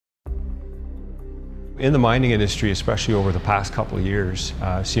In the mining industry, especially over the past couple of years,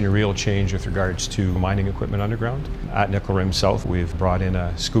 seen a real change with regards to mining equipment underground. At Nickel Rim South, we've brought in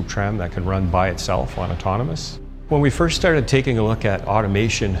a scoop tram that can run by itself on autonomous. When we first started taking a look at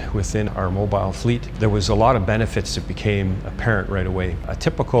automation within our mobile fleet, there was a lot of benefits that became apparent right away. A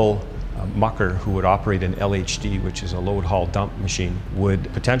typical mucker who would operate an LHD, which is a load haul dump machine,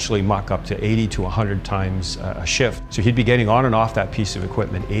 would potentially muck up to 80 to 100 times a shift. So he'd be getting on and off that piece of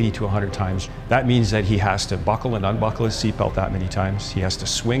equipment 80 to 100 times. That means that he has to buckle and unbuckle his seatbelt that many times. He has to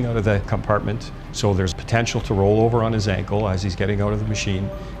swing out of the compartment. So there's potential to roll over on his ankle as he's getting out of the machine,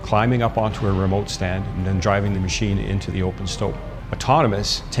 climbing up onto a remote stand, and then driving the machine into the open stope.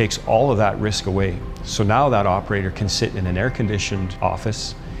 Autonomous takes all of that risk away. So now that operator can sit in an air-conditioned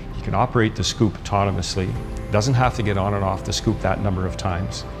office. He can operate the scoop autonomously, doesn't have to get on and off the scoop that number of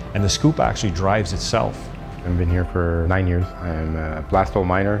times, and the scoop actually drives itself. I've been here for 9 years. I'm a blast hole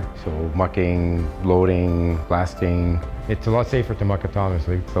miner, so mucking, loading, blasting. It's a lot safer to muck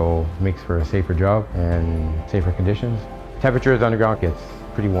autonomously, so it makes for a safer job and safer conditions. Temperatures underground gets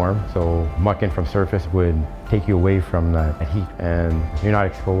pretty warm, so mucking from surface would take you away from that heat and you're not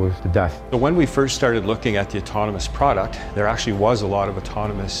exposed to dust. So when we first started looking at the autonomous product, there actually was a lot of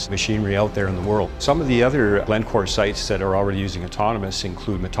autonomous machinery out there in the world. Some of the other Glencore sites that are already using autonomous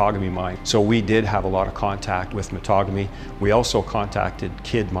include Metogamy Mine. So we did have a lot of contact with Metogamy. We also contacted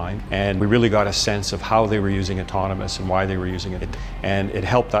Kidd Mine, and we really got a sense of how they were using autonomous and why they were using it. And it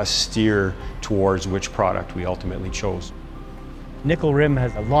helped us steer towards which product we ultimately chose. Nickel Rim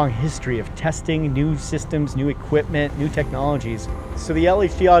has a long history of testing new systems, new equipment, new technologies. So the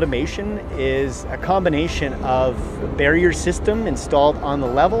LHD automation is a combination of a barrier system installed on the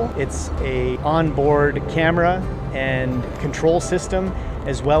level. It's an onboard camera and control system,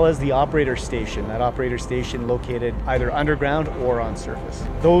 as well as the operator station. That operator station located either underground or on surface.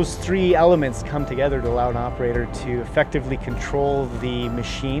 Those three elements come together to allow an operator to effectively control the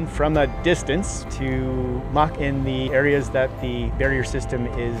machine from a distance to muck in the areas that the barrier system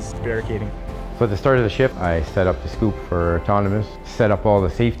is barricading. So at the start of the shift, I set up the scoop for autonomous, set up all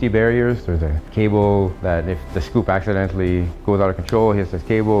the safety barriers. There's a cable that if the scoop accidentally goes out of control, hits this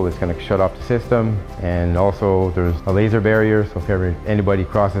cable, it's going to shut off the system. And also there's a laser barrier, so if ever anybody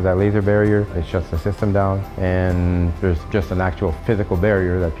crosses that laser barrier, it shuts the system down. And there's just an actual physical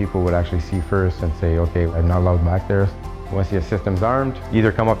barrier that people would actually see first and say, okay, I'm not allowed back there. Once the system's armed,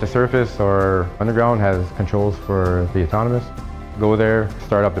 either come up to surface or underground has controls for the autonomous. Go there,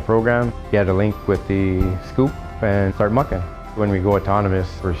 start up the program, get a link with the scoop, and start mucking. When we go autonomous,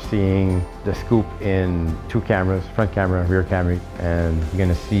 we're seeing the scoop in 2 cameras, front camera, rear camera, and you're going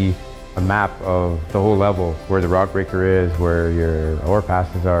to see a map of the whole level, where the rock breaker is, where your ore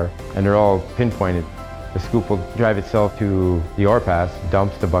passes are, and they're all pinpointed. The scoop will drive itself to the ore pass,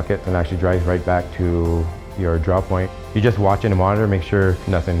 dumps the bucket, and actually drives right back to your drop point. You're just watching the monitor, make sure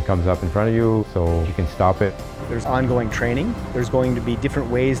nothing comes up in front of you so you can stop it. There's ongoing training. There's going to be different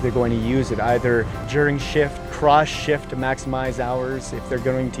ways they're going to use it, either during shift, cross shift to maximize hours, if they're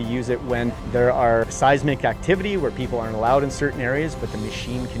going to use it when there are seismic activity where people aren't allowed in certain areas but the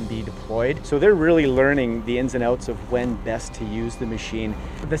machine can be deployed. So they're really learning the ins and outs of when best to use the machine.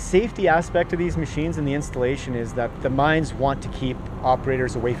 The safety aspect of these machines and the installation is that the mines want to keep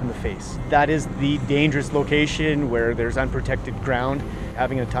operators away from the face. That is the dangerous location where there's unprotected ground.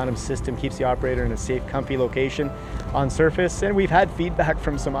 Having an autonomous system keeps the operator in a safe, comfy location on surface. And we've had feedback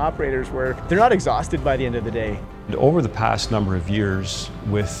from some operators where they're not exhausted by the end of the day. Over the past number of years,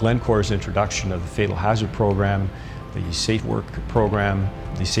 with Glencore's introduction of the Fatal Hazard Program, the Safe Work Program,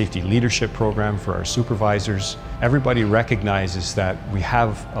 the Safety Leadership Program for our supervisors, everybody recognizes that we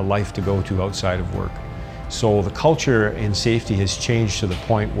have a life to go to outside of work. So the culture in safety has changed to the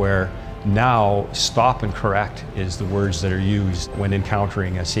point where now, stop and correct is the words that are used when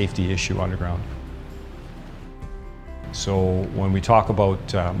encountering a safety issue underground. So when we talk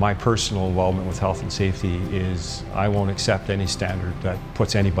about my personal involvement with health and safety is I won't accept any standard that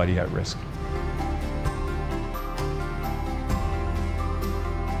puts anybody at risk.